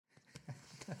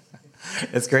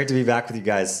It's great to be back with you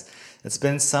guys. It's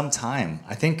been some time.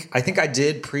 I think I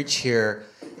did preach here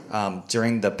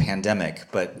during the pandemic,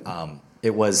 but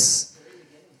it was,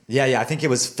 yeah. I think it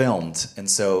was filmed, and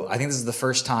so I think this is the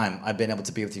first time I've been able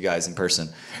to be with you guys in person.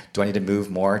 Do I need to move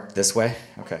more this way?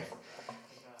 Okay.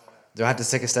 Do I have to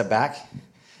take a step back?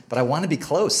 But I want to be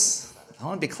close. I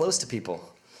want to be close to people.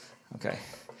 Okay.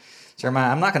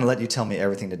 Jeremiah, I'm not going to let you tell me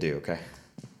everything to do, okay?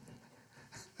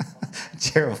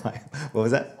 Jeremiah, what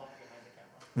was that?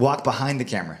 Walk behind the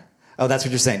camera. Oh, that's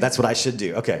what you're saying. That's what I should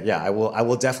do. Okay, yeah, I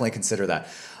will definitely consider that.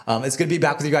 It's good to be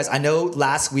back with you guys. I know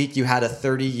last week you had a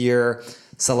 30-year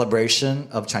celebration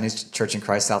of Chinese Church in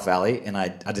Christ South Valley, and I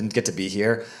didn't get to be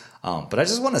here. But I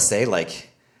just want to say,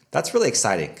 that's really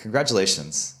exciting.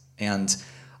 Congratulations. And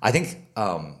I think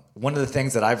one of the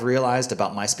things that I've realized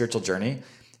about my spiritual journey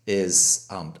is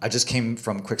I just came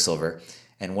from Quicksilver,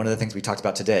 and one of the things we talked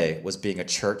about today was being a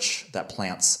church that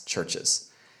plants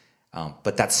churches.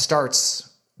 But that starts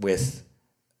with,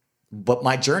 but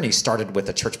my journey started with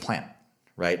a church plant,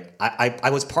 right?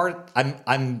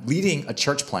 I'm leading a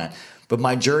church plant, but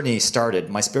my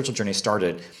spiritual journey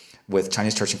started with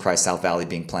Chinese Church in Christ South Valley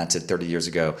being planted 30 years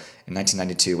ago in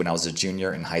 1992 when I was a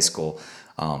junior in high school.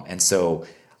 And so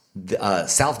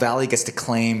South Valley gets to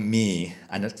claim me,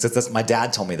 and my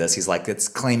dad told me this. He's like, it's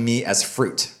claim me as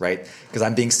fruit, right? Because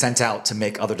I'm being sent out to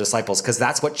make other disciples, because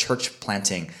that's what church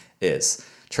planting is.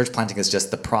 Church planting is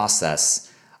just the process,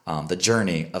 the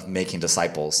journey of making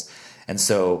disciples. And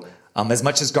so as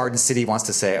much as Garden City wants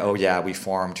to say, oh yeah, we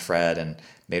formed Fred and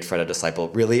made Fred a disciple,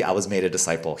 really, I was made a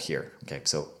disciple here. Okay,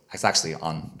 so it's actually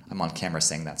I'm on camera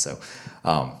saying that, so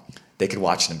they could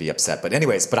watch it and be upset. But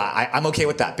anyways, I'm okay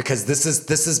with that, because this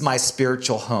is my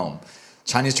spiritual home.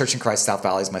 Chinese Church in Christ South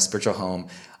Valley is my spiritual home.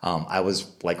 I was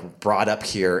brought up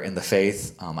here in the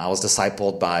faith. I was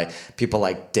discipled by people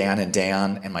like Dan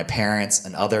and my parents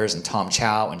and others, and Tom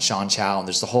Chow and Sean Chow. And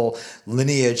there's the whole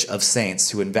lineage of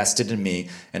saints who invested in me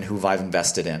and who I've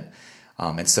invested in.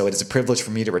 And so it is a privilege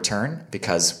for me to return,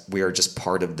 because we are just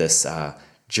part of this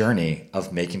journey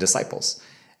of making disciples.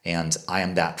 And I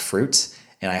am that fruit.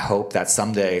 And I hope that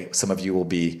someday some of you will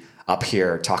be up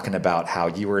here talking about how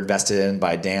you were invested in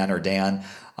by Dan,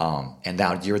 and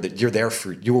now you're their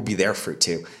fruit. You will be their fruit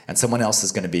too, and someone else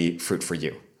is going to be fruit for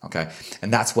you. Okay,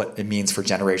 and that's what it means for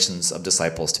generations of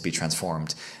disciples to be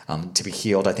transformed, to be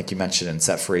healed. I think you mentioned, and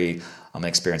set free, and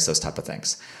experience those type of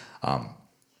things.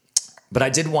 But I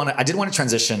did want to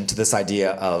transition to this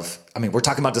idea of, we're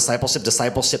talking about discipleship.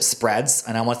 Discipleship spreads,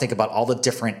 and I want to think about all the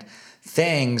different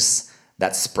things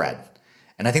that spread.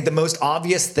 And I think the most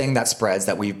obvious thing that spreads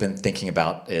that we've been thinking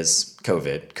about is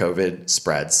COVID. COVID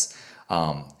spreads.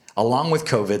 Along with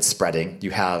COVID spreading,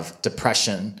 you have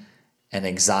depression and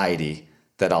anxiety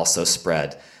that also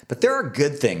spread. But there are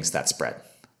good things that spread.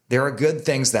 There are good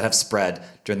things that have spread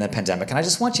during the pandemic. And I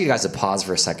just want you guys to pause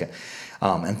for a second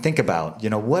and think about,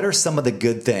 what are some of the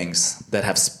good things that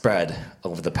have spread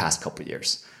over the past couple of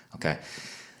years? Okay.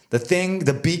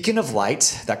 The beacon of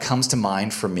light that comes to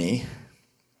mind for me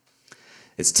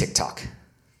is TikTok.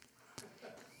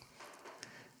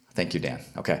 Thank you, Dan.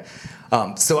 Okay.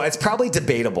 So it's probably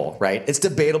debatable, right? It's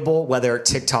debatable whether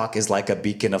TikTok is like a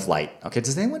beacon of light. Okay.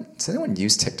 Does anyone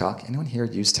use TikTok? Anyone here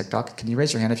use TikTok? Can you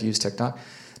raise your hand if you use TikTok?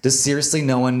 Does seriously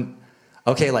no one?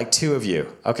 Okay, like two of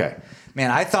you. Okay.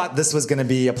 Man, I thought this was going to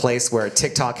be a place where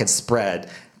TikTok had spread,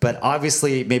 but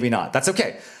obviously maybe not. That's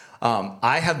okay.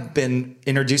 I have been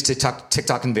introduced to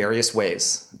TikTok in various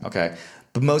ways. Okay.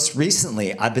 But most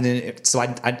recently, I've been in. So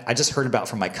I just heard about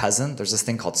from my cousin. There's this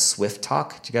thing called Swift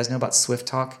Talk. Do you guys know about Swift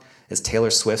Talk? It's Taylor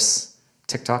Swift's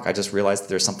TikTok. I just realized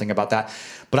there's something about that.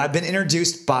 But I've been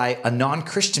introduced by a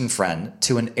non-Christian friend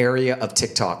to an area of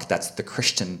TikTok that's the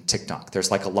Christian TikTok.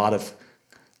 There's a lot of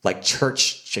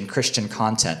church and Christian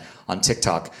content on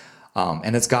TikTok,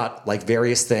 and it's got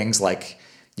various things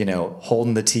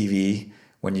holding the TV.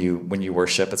 When you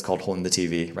worship, it's called holding the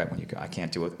TV, right? I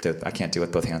can't do it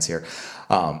with both hands here.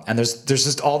 And there's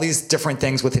just all these different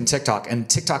things within TikTok, and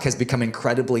TikTok has become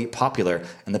incredibly popular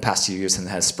in the past few years and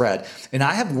has spread. And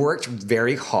I have worked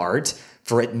very hard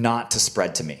for it not to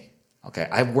spread to me. Okay,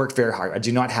 I've worked very hard. I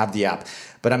do not have the app,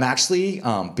 but I'm actually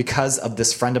because of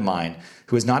this friend of mine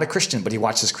who is not a Christian, but he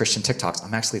watches Christian TikToks.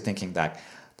 I'm actually thinking that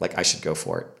I should go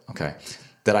for it. Okay,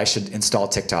 that I should install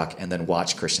TikTok and then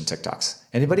watch Christian TikToks.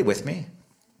 Anybody with me?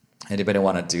 Anybody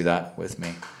want to do that with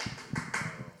me?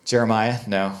 Jeremiah?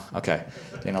 No? Okay.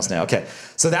 Daniel's no. Okay.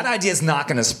 So that idea is not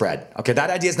going to spread. Okay,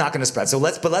 that idea is not going to spread. So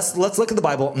let's look at the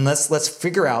Bible and let's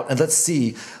figure out and let's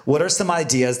see what are some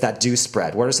ideas that do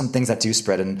spread. What are some things that do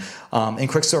spread? And in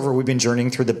Quicksilver, we've been journeying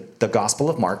through the Gospel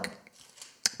of Mark.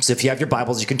 So if you have your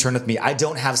Bibles, you can turn with me. I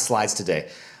don't have slides today.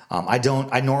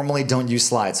 I normally don't use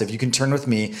slides. So if you can turn with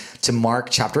me to Mark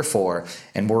chapter 4,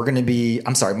 and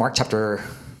Mark chapter,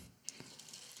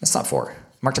 that's not 4,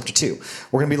 Mark chapter 2.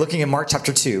 We're going to be looking at Mark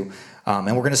chapter 2, and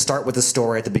we're going to start with the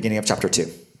story at the beginning of chapter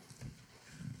 2.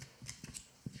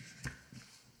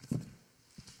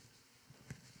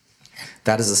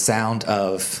 That is the sound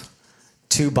of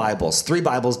 3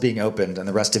 Bibles being opened, and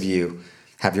the rest of you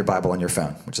have your Bible on your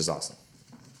phone, which is awesome.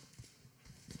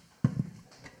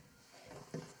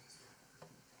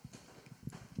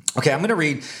 Okay, I'm going to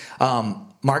read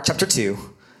Mark chapter 2,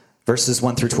 verses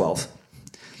 1 through 12.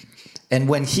 And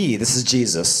when he, this is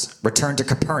Jesus, returned to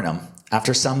Capernaum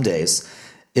after some days,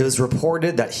 it was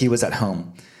reported that he was at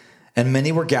home, and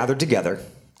many were gathered together,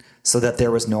 so that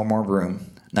there was no more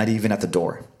room, not even at the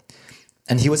door.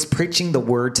 And he was preaching the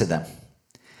word to them.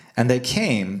 And they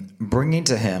came, bringing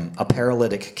to him a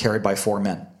paralytic carried by 4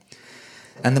 men.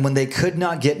 And then when they could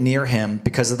not get near him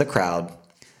because of the crowd,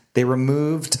 they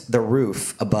removed the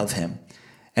roof above him.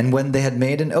 And when they had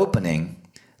made an opening,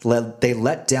 they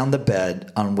let down the bed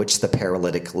on which the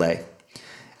paralytic lay.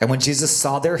 And when Jesus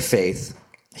saw their faith,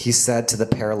 he said to the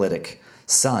paralytic,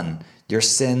 "Son, your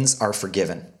sins are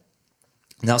forgiven."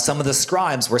 Now some of the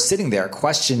scribes were sitting there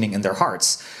questioning in their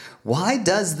hearts, "Why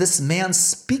does this man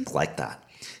speak like that?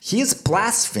 He is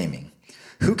blaspheming.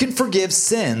 Who can forgive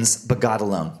sins but God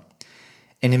alone?"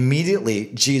 And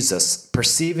immediately Jesus,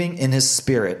 perceiving in his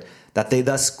spirit that they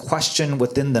thus questioned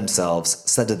within themselves,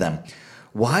 said to them,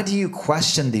 "Why do you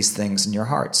question these things in your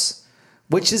hearts?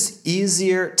 Which is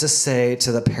easier to say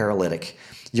to the paralytic,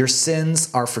 'Your sins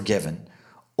are forgiven,'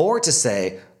 or to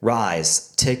say, 'Rise,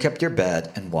 take up your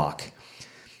bed and walk'?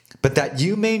 But that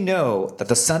you may know that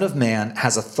the Son of Man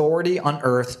has authority on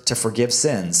earth to forgive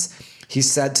sins," he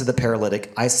said to the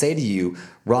paralytic, "I say to you,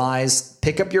 rise,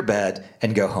 pick up your bed,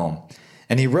 and go home."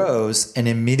 And he rose and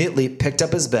immediately picked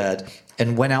up his bed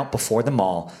and went out before them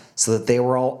all, so that they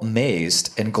were all amazed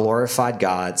and glorified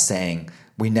God, saying,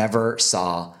 "We never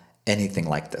saw anything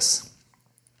like this."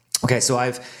 Okay, so I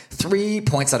have 3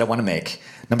 points that I want to make.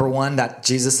 Number 1, that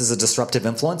Jesus is a disruptive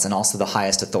influence and also the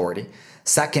highest authority.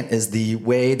 Second is the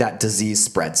way that disease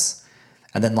spreads.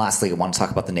 And then lastly, I want to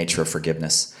talk about the nature of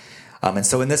forgiveness. And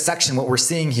so in this section, what we're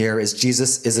seeing here is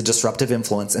Jesus is a disruptive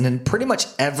influence. And in pretty much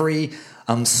every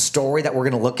story that we're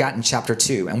going to look at in chapter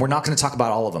 2, and we're not going to talk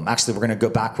about all of them. Actually, we're going to go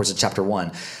backwards to chapter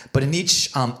 1. But in each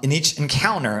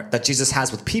encounter that Jesus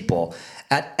has with people,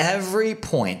 at every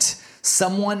point,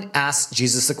 someone asks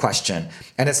Jesus a question.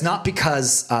 And it's not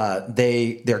because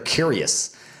they're curious.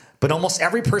 But almost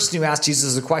every person who asks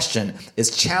Jesus a question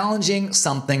is challenging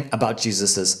something about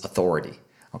Jesus's authority.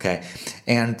 Okay?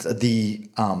 And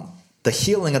the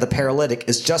healing of the paralytic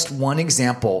is just one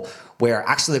example where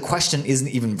actually the question isn't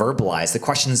even verbalized. The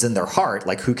question is in their heart,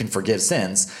 like who can forgive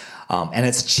sins? And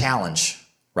it's a challenge,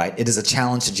 right? It is a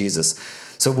challenge to Jesus.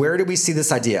 So where do we see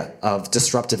this idea of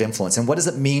disruptive influence? And what does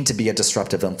it mean to be a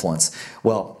disruptive influence?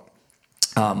 Well,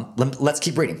 let's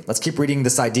keep reading. Let's keep reading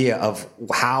this idea of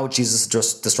how Jesus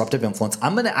is disruptive influence.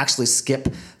 I'm going to actually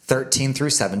skip 13 through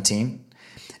 17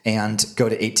 and go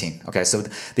to 18. Okay, so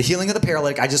the healing of the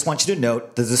paralytic, I just want you to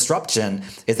note the disruption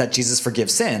is that Jesus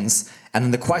forgives sins. And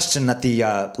then the question that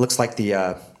looks like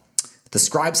the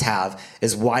scribes have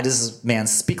is, why does this man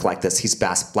speak like this? He's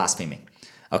blaspheming.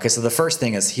 Okay, so the first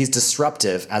thing is he's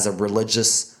disruptive as a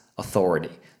religious authority.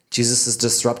 Jesus is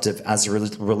disruptive as a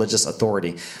religious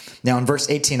authority. Now in verse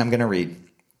 18, I'm going to read.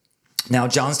 Now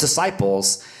John's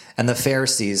disciples and the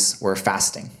Pharisees were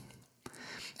fasting.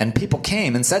 And people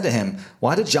came and said to him,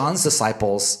 "Why do John's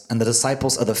disciples and the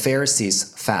disciples of the Pharisees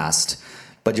fast,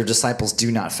 but your disciples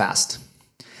do not fast?"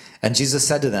 And Jesus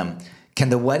said to them, "Can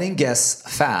the wedding guests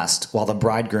fast while the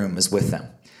bridegroom is with them?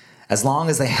 As long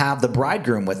as they have the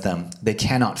bridegroom with them, they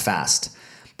cannot fast.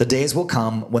 The days will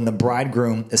come when the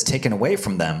bridegroom is taken away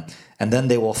from them, and then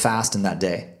they will fast in that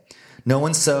day. No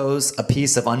one sews a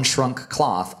piece of unshrunk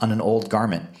cloth on an old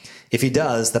garment. If he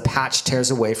does, the patch tears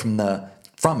away from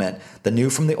it, the new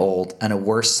from the old, and a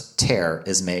worse tear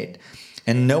is made.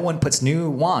 And no one puts new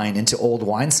wine into old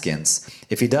wineskins.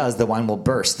 If he does, the wine will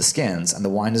burst the skins, and the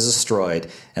wine is destroyed,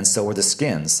 and so are the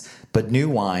skins. But new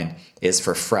wine is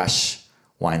for fresh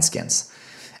wineskins."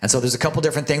 And so there's a couple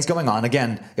different things going on.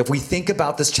 Again, if we think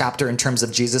about this chapter in terms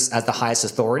of Jesus as the highest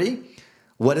authority,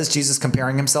 what is Jesus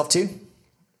comparing himself to?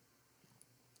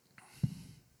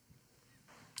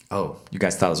 Oh, you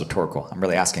guys thought it was rhetorical. I'm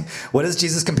really asking. What is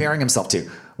Jesus comparing himself to?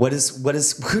 Who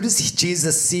does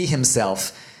Jesus see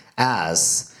himself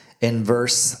as in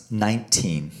verse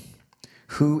 19?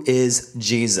 Who is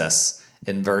Jesus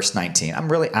in verse 19?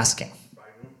 I'm really asking.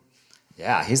 Bridegroom.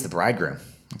 Yeah, he's the bridegroom.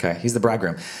 Okay, he's the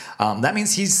bridegroom. That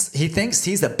means he thinks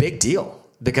he's a big deal,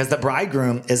 because the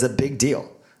bridegroom is a big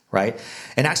deal, right?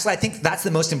 And actually, I think that's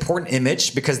the most important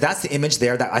image because that's the image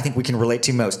there that I think we can relate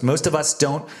to most. Most of us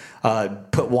don't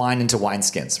put wine into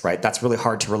wineskins, right? That's really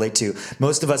hard to relate to.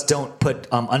 Most of us don't put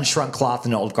unshrunk cloth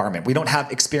in an old garment. We don't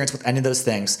have experience with any of those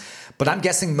things, but I'm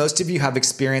guessing most of you have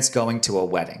experience going to a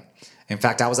wedding. In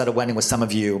fact, I was at a wedding with some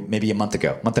of you maybe a month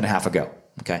and a half ago.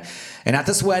 Okay. And at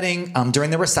this wedding, during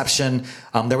the reception,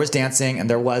 there was dancing and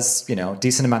there was,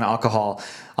 decent amount of alcohol.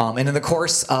 And in the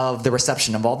course of the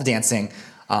reception of all the dancing,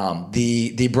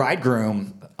 the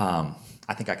bridegroom, I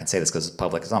think I can say this because it's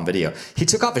public, it's on video. He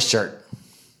took off his shirt.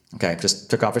 Okay. Just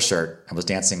took off his shirt and was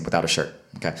dancing without a shirt.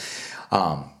 Okay.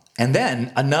 And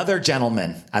then another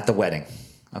gentleman at the wedding,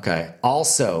 okay,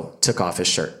 also took off his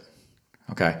shirt.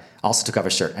 Okay. Also took off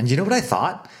his shirt. And you know what I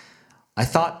thought? I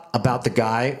thought about the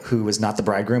guy who was not the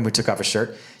bridegroom who took off his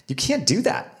shirt. You can't do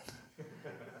that.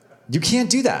 You can't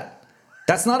do that.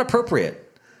 That's not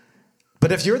appropriate.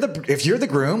 But if you're the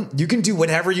groom, you can do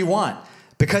whatever you want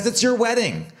because it's your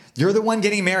wedding. You're the one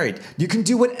getting married. You can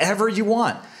do whatever you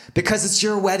want because it's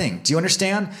your wedding. Do you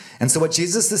understand? And so what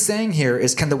Jesus is saying here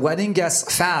is, can the wedding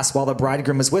guests fast while the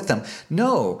bridegroom is with them?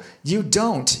 No, you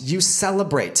don't. You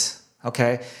celebrate.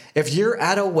 Okay? If you're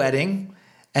at a wedding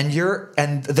and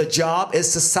the job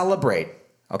is to celebrate,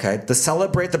 okay, to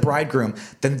celebrate the bridegroom,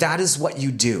 then that is what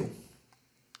you do.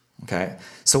 Okay?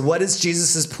 So what is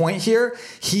Jesus' point here?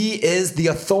 He is the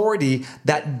authority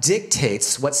that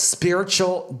dictates what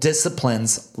spiritual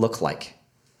disciplines look like.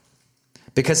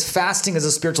 Because fasting is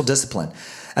a spiritual discipline.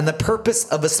 And the purpose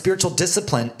of a spiritual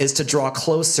discipline is to draw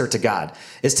closer to God,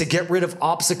 is to get rid of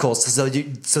obstacles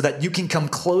so that you can come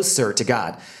closer to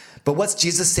God. But what's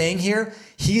Jesus saying here?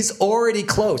 He's already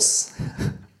close.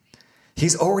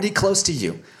 He's already close to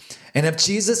you. And if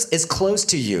Jesus is close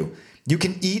to you, you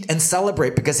can eat and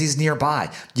celebrate because he's nearby.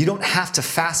 You don't have to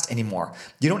fast anymore.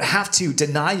 You don't have to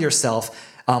deny yourself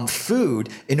food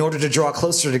in order to draw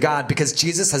closer to God because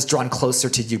Jesus has drawn closer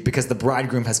to you because the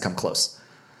bridegroom has come close.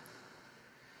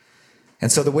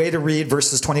 And so the way to read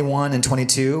verses 21 and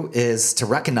 22 is to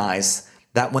recognize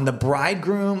that when the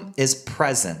bridegroom is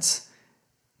present,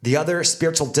 the other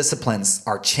spiritual disciplines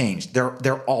are changed.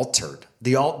 They're altered.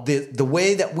 The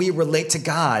way that we relate to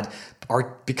God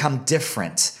become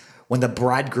different when the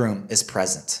bridegroom is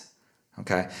present.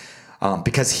 Okay?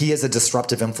 Because he is a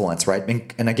disruptive influence, right?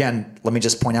 And again, let me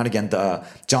just point out again, the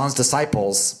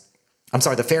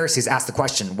Pharisees asked the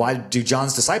question, why do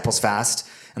John's disciples fast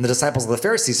and the disciples of the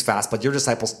Pharisees fast, but your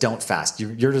disciples don't fast?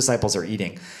 Your disciples are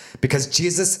eating. Because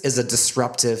Jesus is a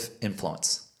disruptive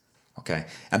influence. Okay.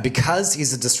 And because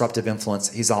he's a disruptive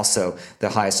influence, he's also the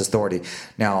highest authority.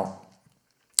 Now,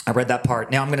 I read that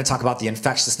part. Now I'm going to talk about the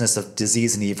infectiousness of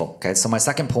disease and evil. Okay. So my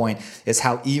second point is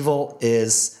how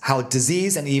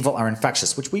disease and evil are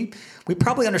infectious, which we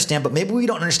probably understand, but maybe we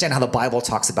don't understand how the Bible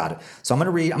talks about it. So I'm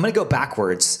going to go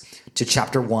backwards to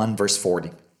chapter 1, verse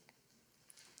 40.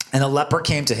 And a leper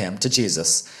came to him, to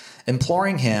Jesus,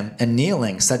 imploring him and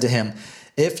kneeling, said to him,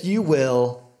 "If you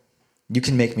will, you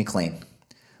can make me clean."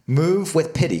 Moved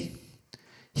with pity,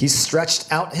 he stretched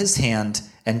out his hand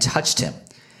and touched him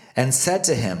and said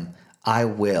to him, "I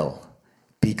will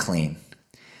be clean."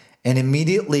 And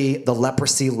immediately the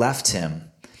leprosy left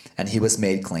him and he was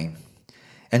made clean.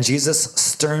 And Jesus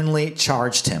sternly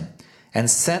charged him and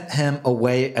sent him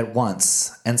away at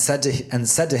once and said to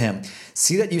him,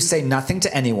 "See that you say nothing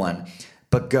to anyone,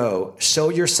 but go, show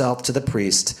yourself to the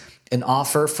priest and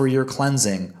offer for your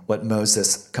cleansing what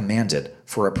Moses commanded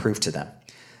for a proof to them."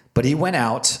 But he went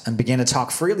out and began to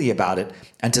talk freely about it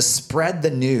and to spread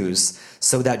the news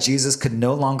so that Jesus could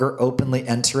no longer openly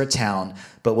enter a town,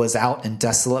 but was out in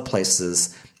desolate places,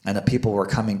 and the people were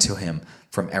coming to him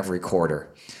from every quarter.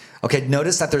 Okay,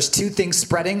 notice that there's two things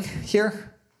spreading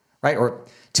here, right? Or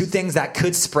two things that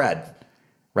could spread,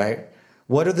 right?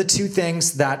 What are the two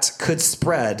things that could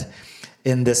spread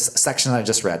in this section that I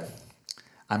just read?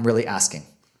 I'm really asking.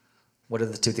 What are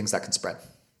the two things that can spread?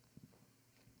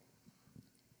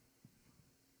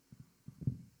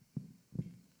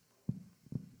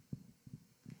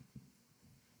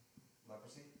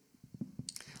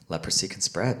 Leprosy can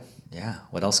spread. Yeah.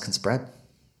 What else can spread?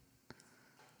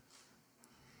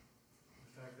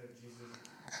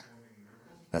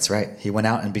 That's right. He went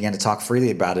out and began to talk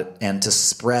freely about it and to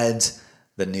spread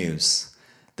the news.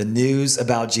 The news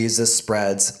about Jesus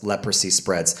spreads, leprosy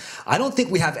spreads. I don't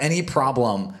think we have any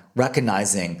problem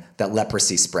recognizing that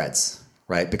leprosy spreads,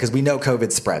 right? Because we know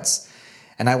COVID spreads.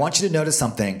 And I want you to notice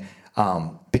something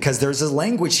because there's a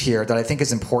language here that I think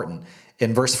is important.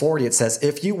 In verse 40, it says,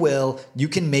 "If you will, you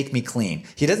can make me clean."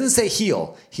 He doesn't say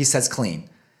heal. He says clean.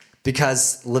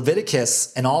 Because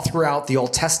Leviticus and all throughout the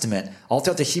Old Testament, all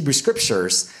throughout the Hebrew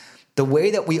scriptures, the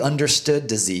way that we understood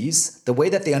disease, the way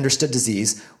that they understood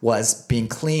disease was being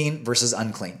clean versus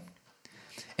unclean.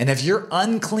 And if you're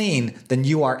unclean, then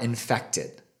you are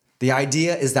infected. The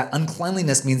idea is that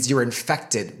uncleanliness means you're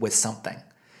infected with something.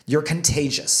 You're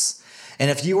contagious. And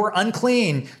if you are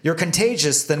unclean, you're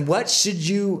contagious, then what should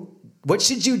you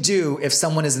do if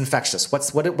someone is infectious?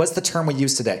 What's the term we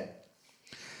use today?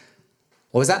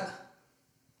 What was that?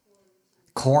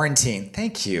 Quarantine.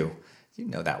 Thank you. You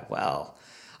know that well.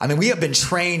 I mean, we have been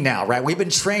trained now, right? We've been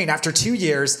trained after 2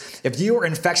 years. If you are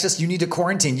infectious, you need to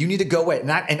quarantine. You need to go away. And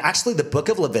actually, the book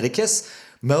of Leviticus,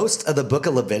 most of the book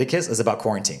of Leviticus is about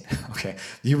quarantine. Okay.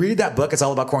 You read that book, it's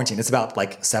all about quarantine. It's about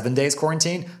like 7 days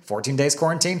quarantine, 14 days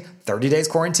quarantine, 30 days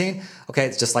quarantine. Okay.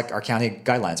 It's just like our county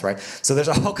guidelines, right? So there's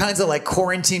all kinds of like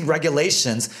quarantine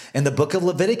regulations in the book of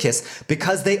Leviticus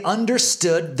because they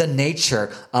understood the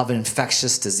nature of an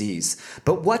infectious disease.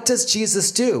 But what does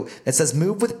Jesus do? It says,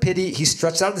 move with pity. He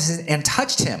stretched out his hand and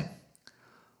touched him.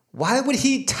 Why would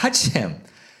he touch him?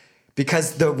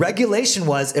 Because the regulation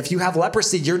was if you have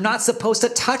leprosy, you're not supposed to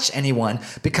touch anyone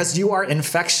because you are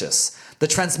infectious. The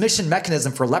transmission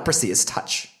mechanism for leprosy is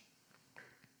touch.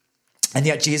 And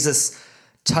yet Jesus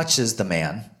touches the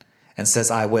man and says,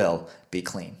 I will be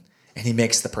clean. And he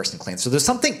makes the person clean. So there's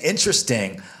something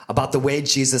interesting about the way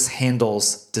Jesus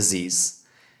handles disease.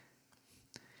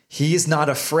 He is not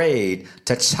afraid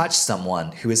to touch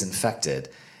someone who is infected,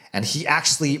 and he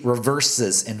actually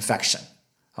reverses infection.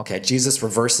 Okay, Jesus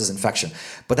reverses infection.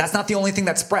 But that's not the only thing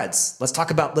that spreads. Let's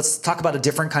talk about a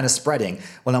different kind of spreading.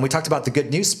 Well, now we talked about the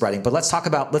good news spreading, but let's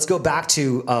go back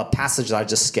to a passage that I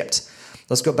just skipped.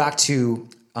 Let's go back to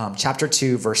chapter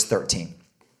 2, verse 13.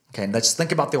 Okay, and let's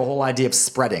think about the whole idea of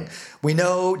spreading. We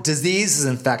know disease is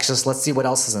infectious. Let's see what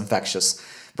else is infectious.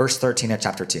 Verse 13 of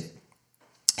chapter 2.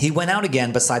 He went out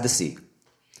again beside the sea,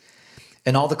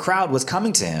 and all the crowd was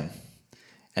coming to him,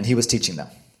 and he was teaching them.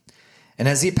 And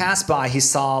as he passed by, he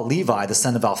saw Levi, the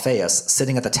son of Alphaeus,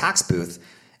 sitting at the tax booth,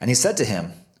 and he said to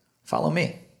him, follow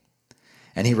me.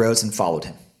 And he rose and followed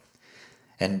him.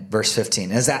 And verse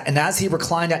 15, and as he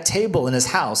reclined at table in his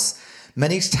house,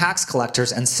 many tax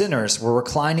collectors and sinners were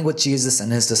reclining with Jesus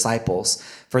and his disciples,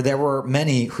 for there were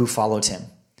many who followed him.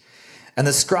 And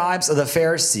the scribes of the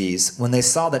Pharisees, when they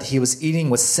saw that he was eating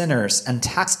with sinners and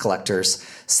tax collectors,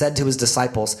 said to his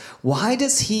disciples, why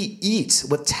does he eat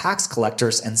with tax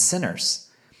collectors and sinners?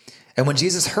 And when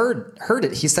Jesus heard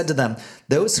it, he said to them,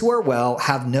 those who are well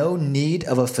have no need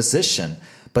of a physician,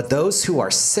 but those who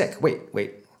are sick.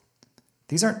 Wait.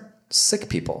 These aren't sick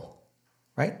people,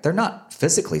 right? They're not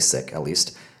physically sick, at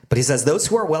least. But he says, those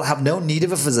who are well have no need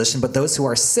of a physician, but those who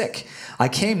are sick. I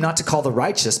came not to call the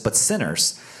righteous, but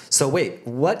sinners. So wait,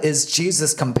 what is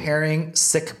Jesus comparing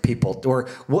sick people? Or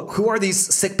who are these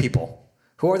sick people?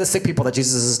 Who are the sick people that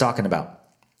Jesus is talking about?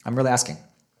 I'm really asking.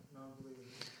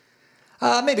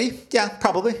 Maybe, yeah,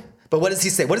 probably. But what does he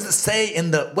say? What does it say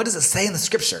in the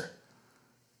scripture?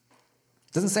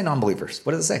 It doesn't say non-believers.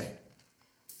 What does it say?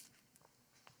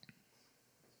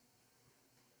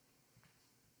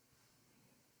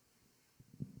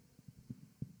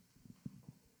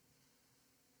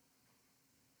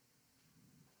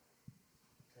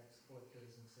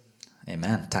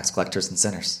 Amen. Tax collectors and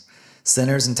sinners.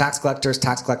 Sinners and tax collectors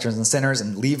and sinners.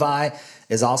 And Levi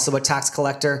is also a tax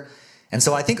collector. And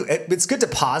so I think it's good to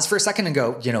pause for a second and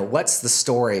go, what's the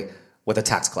story with a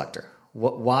tax collector?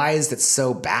 Why is it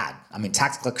so bad? I mean,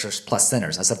 tax collectors plus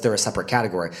sinners, as if they're a separate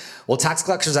category. Well, tax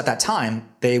collectors at that time,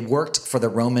 they worked for the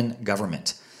Roman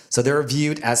government. So they were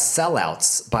viewed as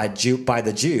sellouts by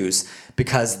the Jews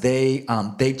because they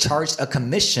charged a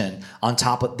commission on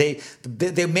top of they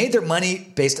made their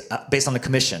money based on the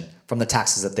commission from the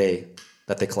taxes that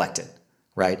they collected,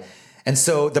 right? And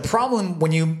so the problem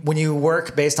when you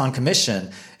work based on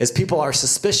commission is people are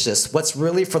suspicious what's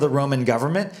really for the Roman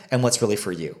government and what's really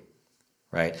for you,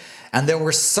 right? And there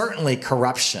was certainly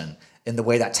corruption in the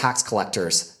way that tax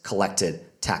collectors collected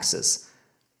taxes.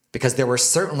 Because there were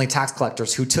certainly tax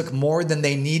collectors who took more than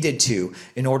they needed to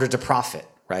in order to profit,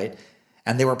 right?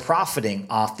 And they were profiting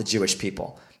off the Jewish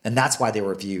people. And that's why they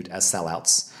were viewed as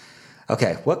sellouts.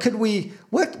 Okay, what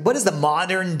is the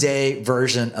modern day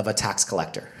version of a tax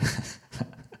collector?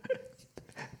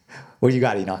 What do you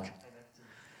got, Enoch?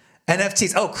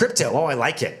 NFTs. Oh, crypto. Oh, I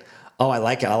like it. I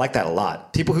like that a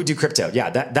lot. People who do crypto. Yeah,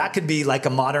 that could be like a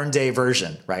modern day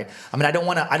version, right? I mean, I don't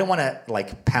want to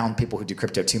like pound people who do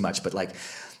crypto too much, but like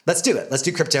Let's do it. Let's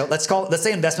do crypto. Let's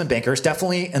say investment bankers,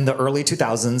 definitely in the early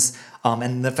 2000s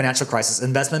and the financial crisis,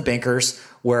 investment bankers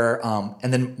were,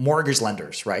 and then mortgage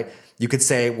lenders, right? You could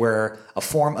say were a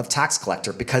form of tax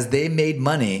collector because they made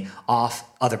money off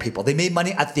other people. They made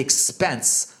money at the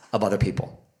expense of other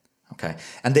people, okay?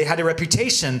 And they had a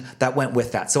reputation that went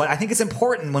with that. So I think it's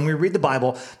important when we read the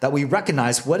Bible that we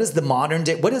recognize what is the modern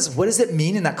day, what does it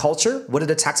mean in that culture? What did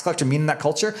a tax collector mean in that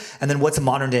culture? And then what's a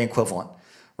modern day equivalent?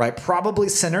 Right? Probably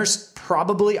sinners,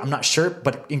 I'm not sure,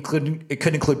 but it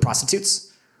could include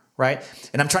prostitutes, right?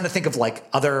 And I'm trying to think of like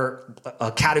other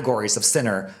categories of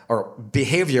sinner or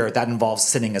behavior that involves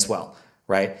sinning as well,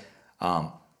 right?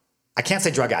 I can't say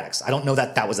drug addicts. I don't know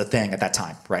that was a thing at that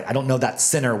time, right? I don't know that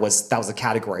sinner was a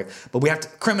category, but we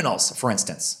have criminals, for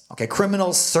instance, okay?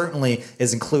 Criminals certainly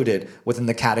is included within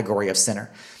the category of sinner.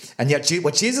 And yet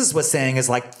what Jesus was saying is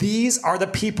like, these are the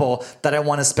people that I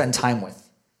want to spend time with.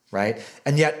 Right?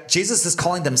 And yet Jesus is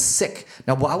calling them sick.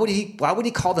 Now, why would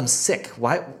he call them sick?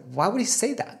 Why would he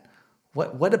say that?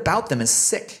 What about them is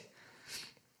sick?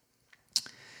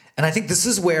 And I think this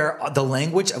is where the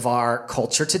language of our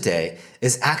culture today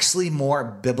is actually more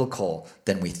biblical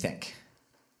than we think.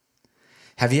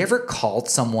 Have you ever called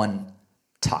someone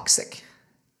toxic?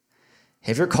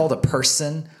 Have you ever called a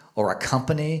person or a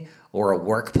company or a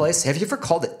workplace? Have you ever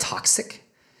called it toxic?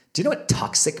 Do you know what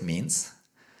toxic means?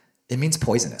 It means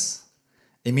poisonous.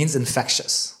 It means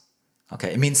infectious.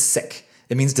 Okay, it means sick.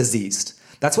 It means diseased.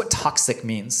 That's what toxic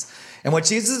means. And what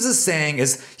Jesus is saying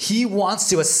is he wants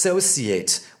to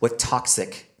associate with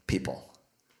toxic people.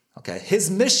 Okay, his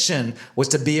mission was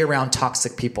to be around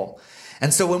toxic people.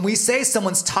 And so when we say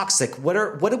someone's toxic, what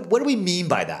do we mean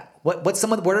by that? What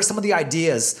are some of the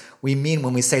ideas we mean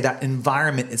when we say that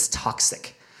environment is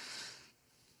toxic?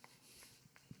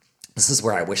 This is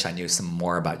where I wish I knew some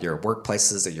more about your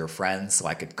workplaces or your friends so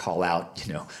I could call out,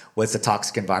 what's a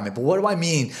toxic environment. But what do I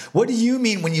mean? What do you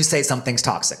mean when you say something's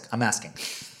toxic? I'm asking.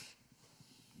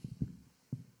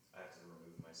 I have to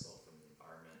remove myself from the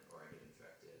environment or I get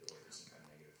infected or there's some kind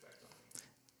of negative effect on me.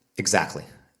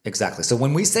 Exactly. So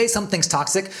when we say something's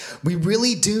toxic, we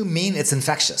really do mean it's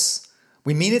infectious.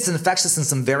 We mean it's infectious in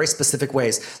some very specific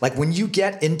ways. Like when you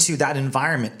get into that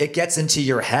environment, it gets into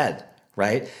your head.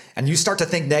 Right? And you start to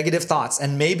think negative thoughts.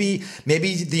 And maybe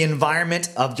the environment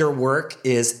of your work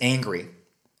is angry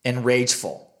and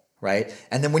rageful, right?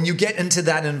 And then when you get into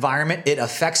that environment, it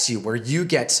affects you where you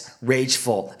get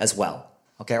rageful as well.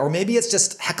 Okay? Or maybe it's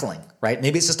just heckling, right?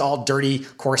 Maybe it's just all dirty,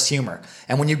 coarse humor.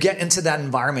 And when you get into that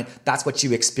environment, that's what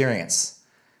you experience.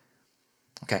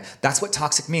 Okay? That's what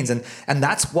toxic means. And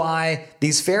that's why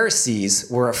these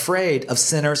Pharisees were afraid of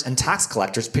sinners and tax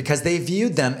collectors because they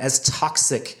viewed them as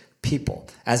toxic people,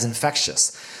 as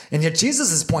infectious. And yet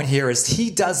Jesus' point here is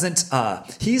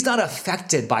he's not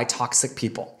affected by toxic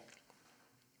people.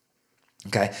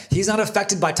 Okay? He's not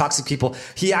affected by toxic people.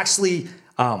 He actually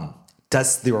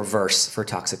does the reverse for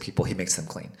toxic people. He makes them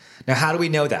clean. Now, how do we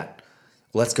know that?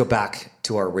 Well, let's go back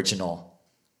to our original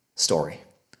story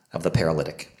of the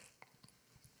paralytic.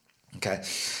 Okay?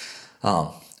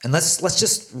 And let's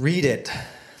just read it.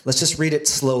 Let's just read it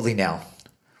slowly now,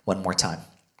 one more time.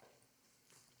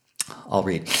 I'll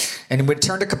read. And when he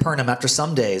returned to Capernaum after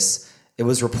some days, it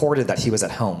was reported that he was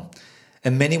at home,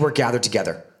 and many were gathered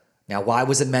together. Now, why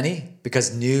was it many?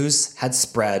 Because news had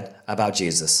spread about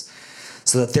Jesus,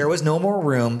 so that there was no more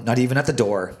room, not even at the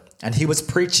door, and he was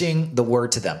preaching the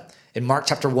word to them. In Mark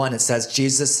chapter 1, it says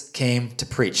Jesus came to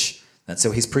preach. And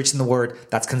so he's preaching the word.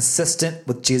 That's consistent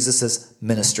with Jesus's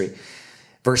ministry.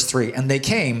 Verse 3, and they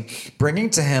came, bringing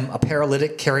to him a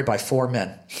paralytic carried by 4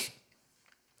 men.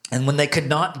 And when they could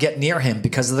not get near him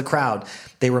because of the crowd,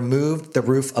 they removed the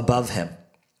roof above him.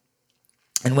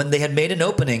 And when they had made an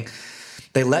opening,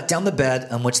 they let down the bed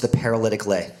on which the paralytic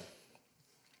lay.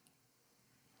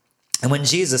 And when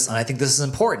Jesus, and I think this is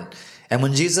important, and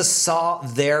when Jesus saw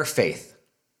their faith,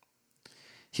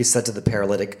 he said to the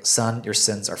paralytic, son, your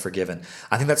sins are forgiven.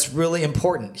 I think that's really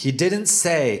important. He didn't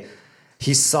say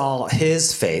he saw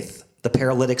his faith, the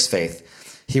paralytic's faith.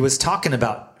 He was talking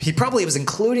about, he probably was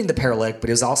including the paralytic, but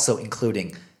he was also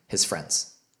including his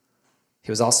friends.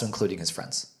 Because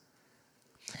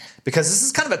this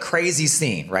is kind of a crazy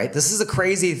scene, right? This is a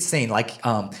crazy scene. Like,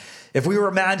 if we were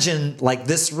imagine like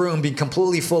this room being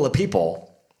completely full of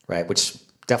people, right? Which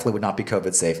definitely would not be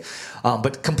COVID safe,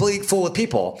 but completely full of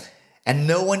people, and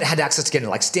no one had access to get in,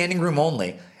 like standing room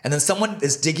only. And then someone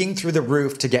is digging through the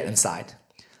roof to get inside.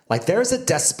 Like there's a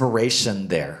desperation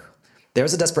there.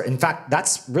 In fact,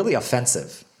 that's really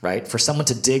offensive, right? For someone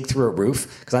to dig through a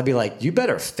roof, because I'd be like, you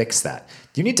better fix that.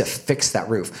 You need to fix that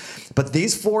roof. But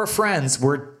these 4 friends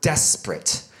were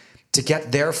desperate to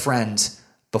get their friend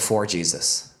before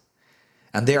Jesus.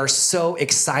 And they are so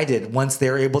excited once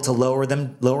they're able to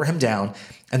lower him down.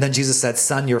 And then Jesus said,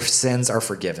 son, your sins are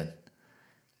forgiven.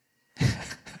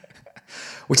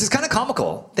 Which is kind of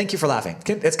comical. Thank you for laughing.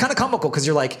 It's kind of comical because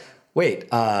you're like, wait,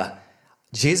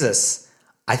 Jesus,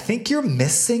 I think you're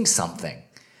missing something.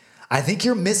 I think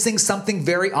you're missing something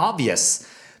very obvious,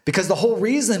 because the whole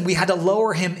reason we had to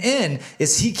lower him in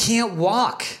is he can't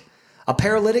walk. A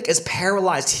paralytic is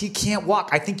paralyzed. He can't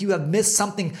walk. I think you have missed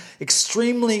something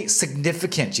extremely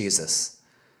significant, Jesus.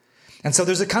 And so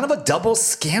there's a kind of a double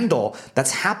scandal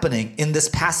that's happening in this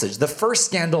passage. The first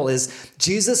scandal is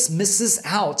Jesus misses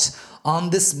out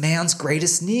on this man's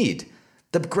greatest need.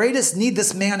 The greatest need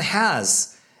this man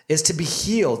has is to be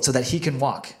healed so that he can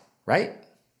walk, right?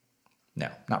 No,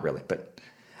 not really, but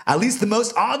at least the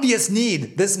most obvious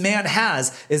need this man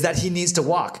has is that he needs to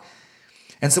walk.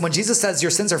 And so when Jesus says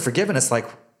your sins are forgiven, it's like,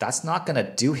 that's not going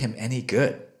to do him any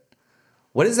good.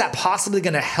 What is that possibly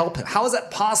going to help him? How is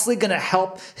that possibly going to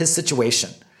help his situation?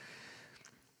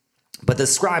 But the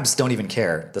scribes don't even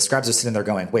care. The scribes are sitting there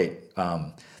going, wait,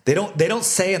 they don't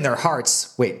say in their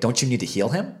hearts, wait, don't you need to heal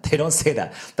him? They don't say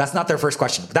that. That's not their first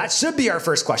question. That should be our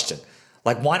first question.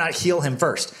 Like, why not heal him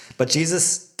first? But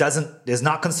Jesus is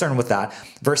not concerned with that.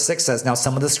 Verse 6 says, now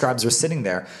some of the scribes were sitting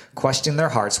there questioning their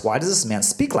hearts. Why does this man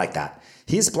speak like that?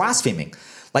 He's blaspheming.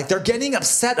 Like, they're getting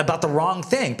upset about the wrong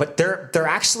thing, but they're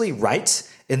actually right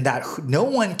in that no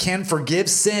one can forgive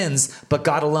sins but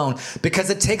God alone, because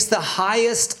it takes the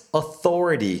highest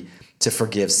authority to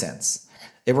forgive sins.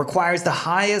 It requires the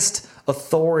highest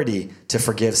authority to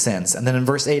forgive sins. And then in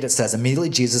verse 8 it says, immediately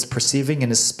Jesus, perceiving in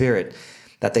his spirit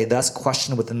that they thus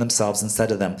questioned within themselves, and said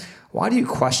to them, why do you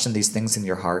question these things in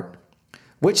your heart?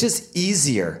 Which is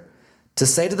easier, to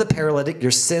say to the paralytic,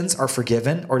 your sins are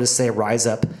forgiven, or to say, rise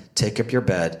up, take up your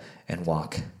bed, and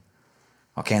walk?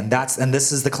 Okay, and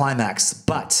this is the climax.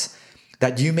 But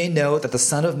that you may know that the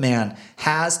Son of Man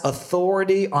has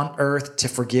authority on earth to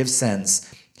forgive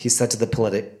sins, he said to the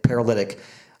paralytic,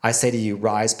 I say to you,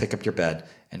 rise, pick up your bed,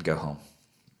 and go home.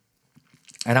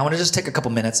 And I want to just take a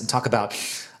couple minutes and talk about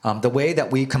the way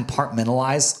that we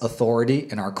compartmentalize authority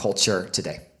in our culture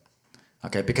today.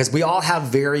 Okay, because we all have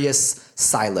various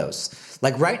silos.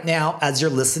 Like right now, as you're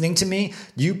listening to me,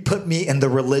 you put me in the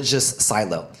religious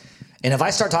silo. And if I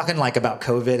start talking like about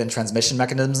COVID and transmission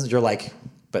mechanisms, you're like,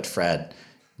 but Fred,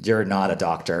 you're not a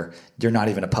doctor. You're not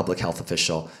even a public health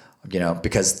official,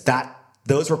 because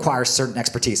those require certain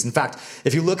expertise. In fact,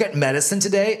 if you look at medicine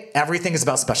today, everything is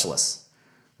about specialists.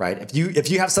 Right?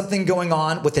 If you have something going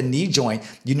on with a knee joint,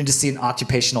 you need to see you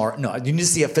need to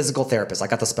see a physical therapist. I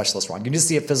got the specialist wrong. You need to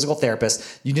see a physical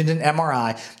therapist. You need an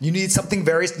MRI. You need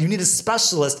you need a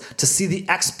specialist to see the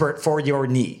expert for your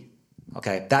knee.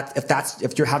 Okay?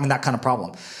 If you're having that kind of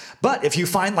problem. But if you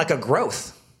find like a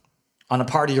growth on a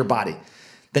part of your body,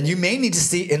 then you may need to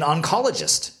see an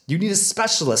oncologist. You need a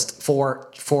specialist for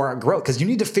a growth, because you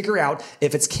need to figure out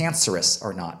if it's cancerous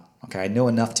or not. Okay, I know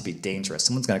enough to be dangerous.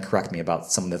 Someone's going to correct me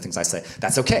about some of the things I say.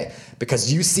 That's okay,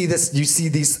 because you see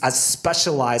these as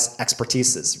specialized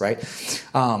expertises, right?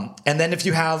 And then if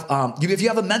you have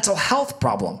a mental health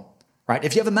problem, right?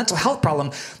 If you have a mental health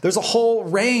problem, there's a whole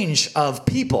range of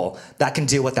people that can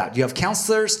deal with that. You have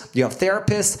counselors, you have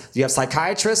therapists, you have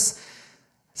psychiatrists.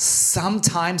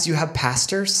 Sometimes you have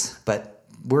pastors, but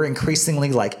we're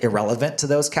increasingly like irrelevant to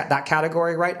that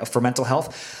category, right? For mental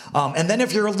health. And then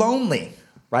if you're lonely,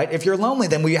 right? If you're lonely,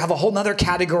 then we have a whole nother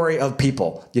category of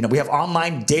people. We have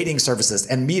online dating services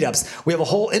and meetups. We have a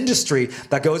whole industry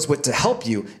that goes to help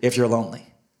you if you're lonely,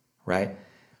 right?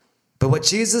 But what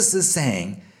Jesus is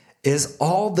saying is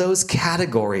all those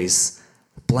categories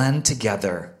blend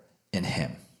together in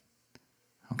him,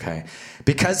 okay?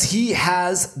 Because he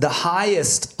has the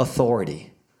highest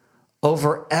authority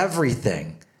over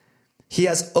everything. He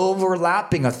has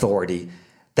overlapping authority.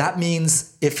 That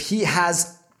means if he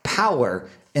has power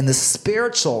in the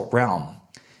spiritual realm,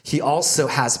 he also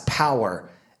has power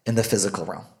in the physical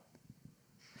realm.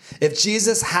 If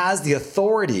Jesus has the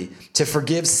authority to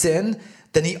forgive sin,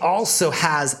 then he also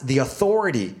has the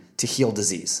authority to heal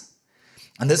disease.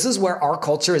 And this is where our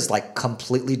culture is like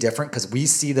completely different, because we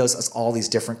see those as all these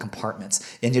different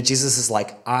compartments. And yet Jesus is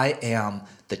like, I am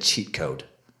the cheat code.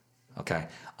 Okay?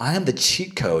 I am the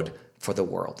cheat code for the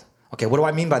world. Okay, what do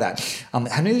I mean by that? Have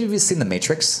any of you seen The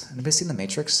Matrix? Anybody seen The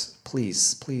Matrix?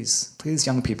 Please,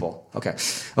 young people. Okay,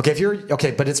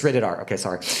 but it's rated R. Okay,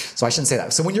 sorry. So I shouldn't say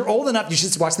that. So when you're old enough, you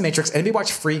should watch The Matrix. Anybody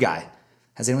watch Free Guy?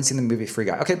 Has anyone seen the movie Free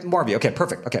Guy? Okay, more of you. Okay,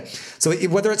 perfect. Okay, so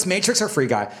whether it's Matrix or Free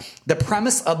Guy, the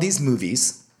premise of these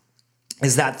movies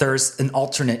is that there's an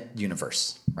alternate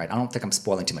universe, right? I don't think I'm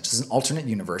spoiling too much. There's an alternate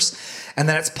universe, and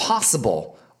that it's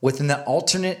possible within that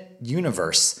alternate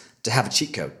universe to have a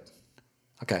cheat code.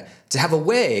 Okay, to have a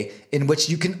way in which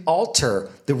you can alter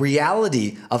the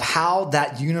reality of how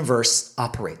that universe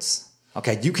operates.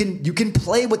 Okay, you can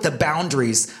play with the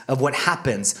boundaries of what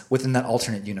happens within that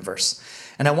alternate universe.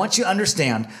 And I want you to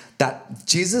understand that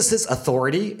Jesus'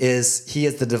 authority he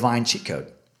is the divine cheat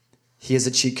code. He is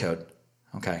a cheat code.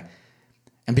 Okay.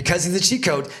 And because he's a cheat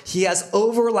code, he has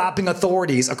overlapping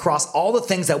authorities across all the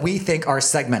things that we think are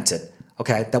segmented.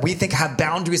 Okay, that we think have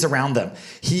boundaries around them.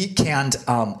 He can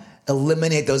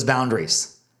eliminate those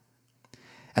boundaries.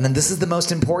 And then this is the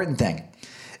most important thing.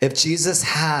 If Jesus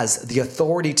has the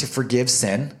authority to forgive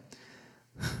sin,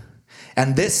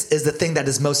 and this is the thing that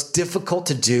is most difficult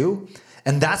to do,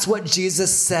 and that's what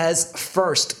Jesus says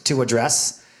first to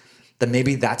address, then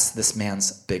maybe that's this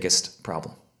man's biggest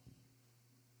problem.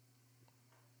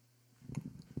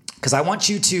 Because I want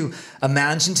you to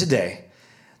imagine today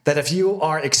that if you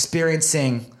are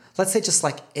experiencing, let's say just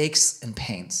like aches and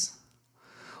pains,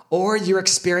 or you're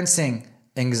experiencing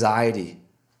anxiety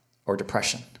or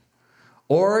depression,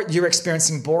 or you're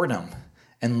experiencing boredom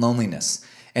and loneliness.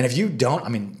 And if you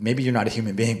don't, maybe you're not a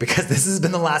human being, because this has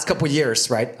been the last couple of years,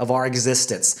 right, of our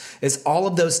existence, is all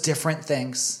of those different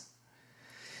things.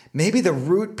 Maybe the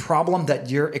root problem that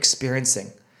you're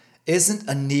experiencing isn't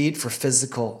a need for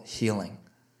physical healing,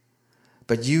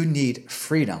 but you need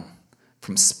freedom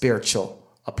from spiritual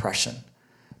oppression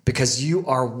because you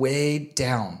are weighed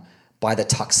down by the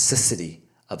toxicity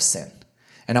of sin.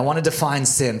 And I want to define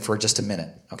sin for just a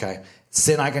minute, okay?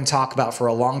 Sin I can talk about for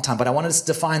a long time, but I want to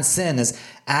define sin as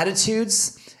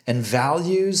attitudes and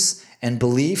values and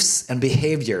beliefs and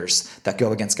behaviors that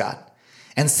go against God.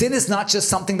 And sin is not just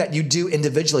something that you do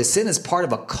individually. Sin is part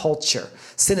of a culture.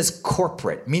 Sin is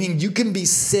corporate, meaning you can be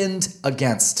sinned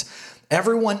against.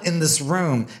 Everyone in this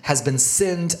room has been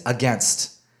sinned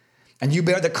against. And you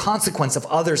bear the consequence of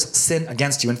others' sin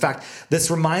against you. In fact, this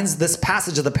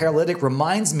passage of the paralytic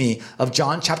reminds me of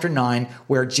John chapter 9,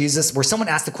 where someone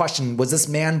asked the question, was this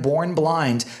man born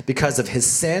blind because of his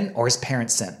sin or his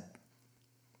parents' sin?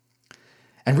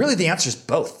 And really the answer is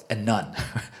both and none.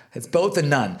 It's both and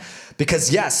none.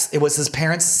 Because yes, it was his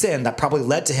parents' sin that probably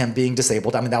led to him being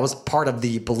disabled. That was part of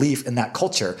the belief in that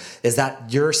culture, is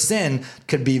that your sin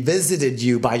could be visited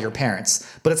you by your parents.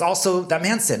 But it's also that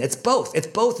man's sin. It's both. It's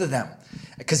both of them.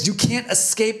 Because you can't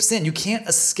escape sin. You can't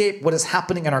escape what is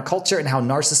happening in our culture and how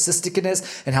narcissistic it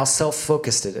is and how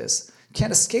self-focused it is. You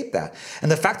can't escape that.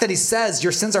 And the fact that he says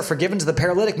your sins are forgiven to the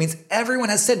paralytic means everyone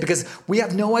has sinned, because we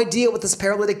have no idea what this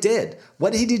paralytic did.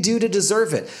 What did he do to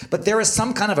deserve it? But there is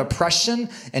some kind of oppression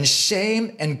and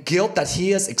shame and guilt that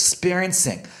he is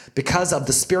experiencing because of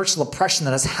the spiritual oppression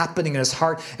that is happening in his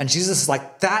heart. And Jesus is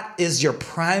like, that is your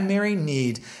primary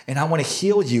need, and I want to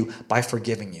heal you by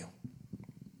forgiving you.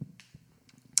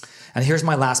 And here's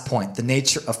my last point. The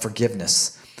nature of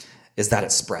forgiveness is that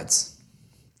it spreads.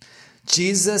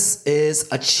 Jesus is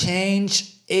a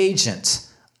change agent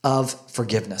of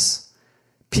forgiveness.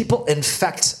 People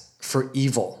infect for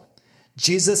evil.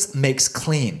 Jesus makes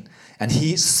clean, and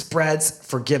he spreads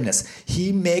forgiveness.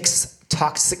 He makes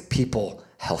toxic people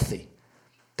healthy.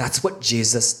 That's what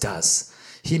Jesus does.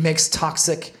 He makes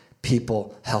toxic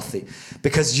people healthy.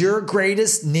 Because your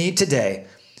greatest need today,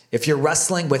 if you're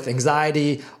wrestling with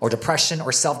anxiety or depression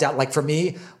or self-doubt, like for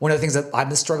me, one of the things that I've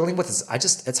been struggling with is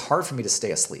it's hard for me to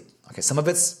stay asleep. Okay, some of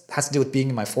it has to do with being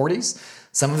in my 40s.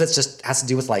 Some of it just has to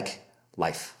do with like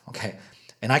life. Okay,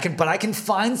 and I can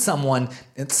find someone,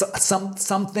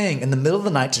 something in the middle of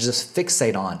the night to just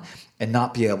fixate on and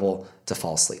not be able to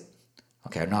fall asleep.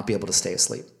 Okay, or not be able to stay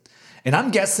asleep. And I'm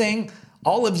guessing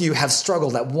all of you have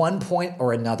struggled at one point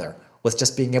or another with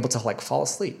just being able to fall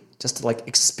asleep, just to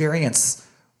experience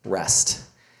rest.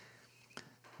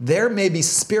 There may be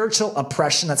spiritual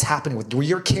oppression that's happening where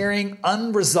you're carrying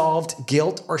unresolved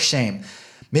guilt or shame.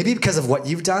 Maybe because of what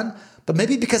you've done, but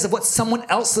maybe because of what someone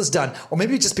else has done, or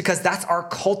maybe just because that's our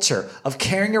culture of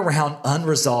carrying around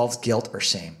unresolved guilt or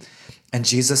shame. And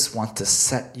Jesus wants to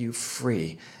set you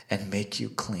free and make you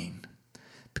clean,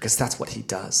 because that's what he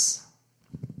does.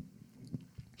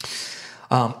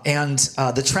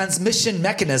 The transmission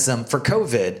mechanism for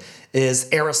COVID is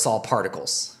aerosol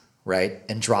particles, right?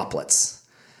 And droplets.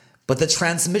 But the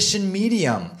transmission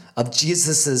medium of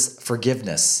Jesus's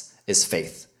forgiveness is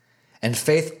faith. And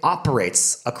faith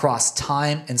operates across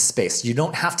time and space. You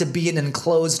don't have to be in an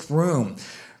enclosed room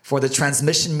for the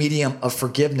transmission medium of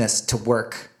forgiveness to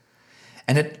work.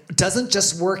 And it doesn't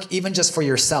just work even just for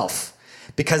yourself,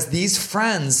 because these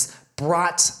friends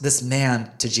brought this man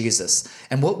to Jesus.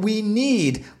 And what we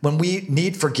need when we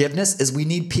need forgiveness is we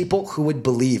need people who would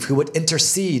believe, who would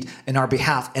intercede in our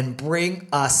behalf and bring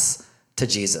us to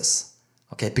Jesus.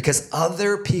 Okay? Because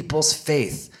other people's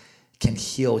faith can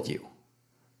heal you.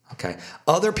 Okay?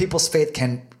 Other people's faith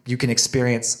you can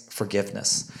experience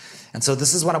forgiveness. And so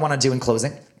this is what I want to do in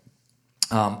closing.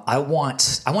 I want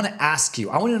to ask you,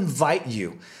 I want to invite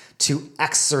you to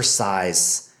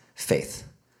exercise faith.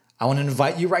 I want to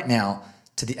invite you right now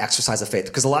to the exercise of faith,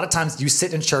 because a lot of times you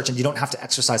sit in church and you don't have to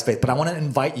exercise faith, but I want to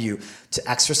invite you to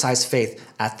exercise faith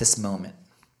at this moment.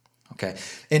 Okay?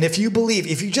 And if you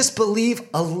just believe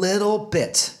a little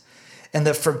bit in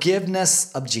the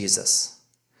forgiveness of Jesus,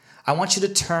 I want you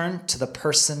to turn to the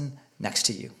person next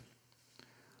to you.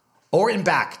 Or in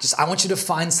back, I want you to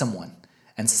find someone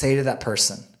and say to that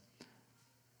person,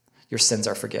 your sins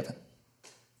are forgiven.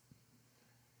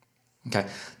 Okay?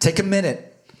 Take a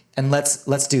minute and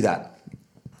let's do that.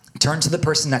 Turn to the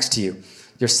person next to you.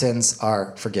 Your sins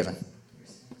are forgiven.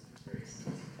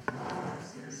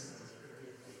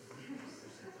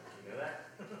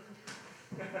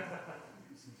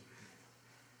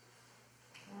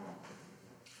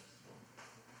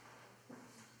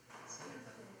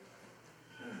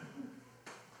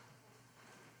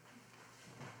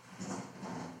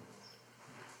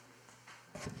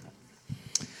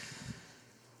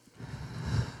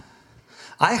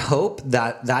 I hope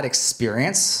that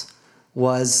experience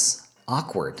was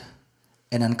awkward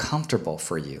and uncomfortable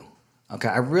for you. Okay,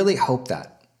 I really hope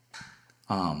that.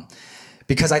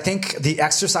 Because I think the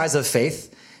exercise of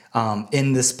faith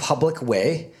in this public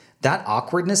way, that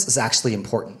awkwardness is actually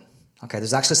important. Okay,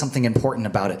 there's actually something important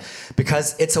about it,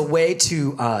 because it's a way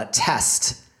to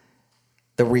test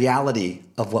the reality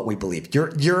of what we believe.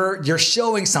 You're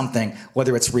showing something,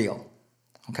 whether it's real.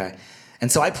 Okay.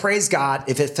 And so I praise God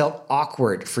if it felt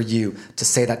awkward for you to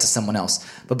say that to someone else.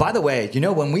 But by the way,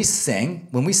 when we sing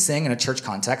in a church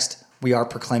context, we are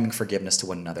proclaiming forgiveness to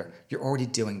one another. You're already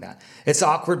doing that. It's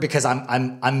awkward because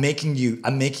I'm making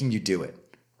you do it,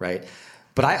 right?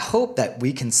 But I hope that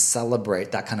we can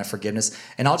celebrate that kind of forgiveness.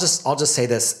 And I'll just say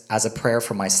this as a prayer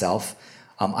for myself.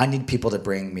 I need people to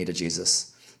bring me to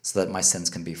Jesus so that my sins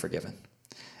can be forgiven.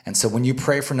 And so when you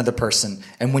pray for another person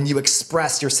and when you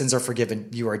express your sins are forgiven,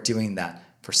 you are doing that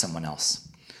for someone else.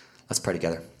 Let's pray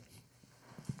together.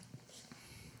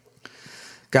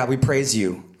 God, we praise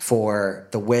you for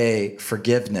the way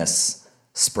forgiveness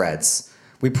spreads.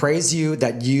 We praise you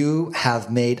that you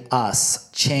have made us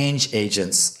change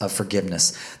agents of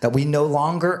forgiveness, that we no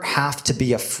longer have to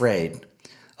be afraid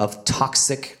of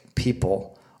toxic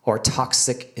people or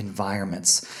toxic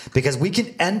environments, because we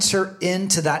can enter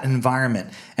into that environment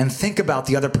and think about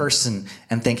the other person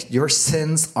and think your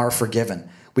sins are forgiven.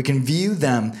 We can view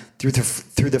them through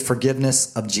the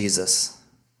forgiveness of Jesus.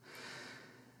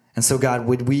 And so, God,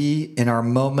 would we, in our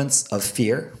moments of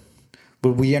fear,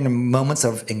 would we, in our moments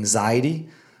of anxiety,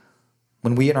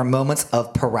 when we, in our moments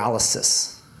of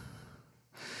paralysis,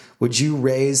 would you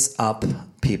raise up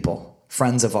people,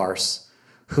 friends of ours,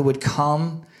 who would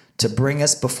come to bring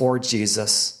us before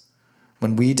Jesus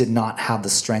when we did not have the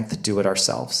strength to do it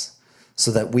ourselves,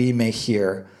 so that we may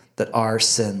hear that our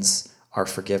sins are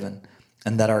forgiven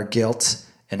and that our guilt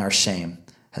and our shame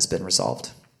has been resolved.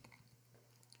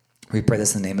 We pray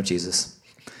this in the name of Jesus.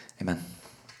 Amen.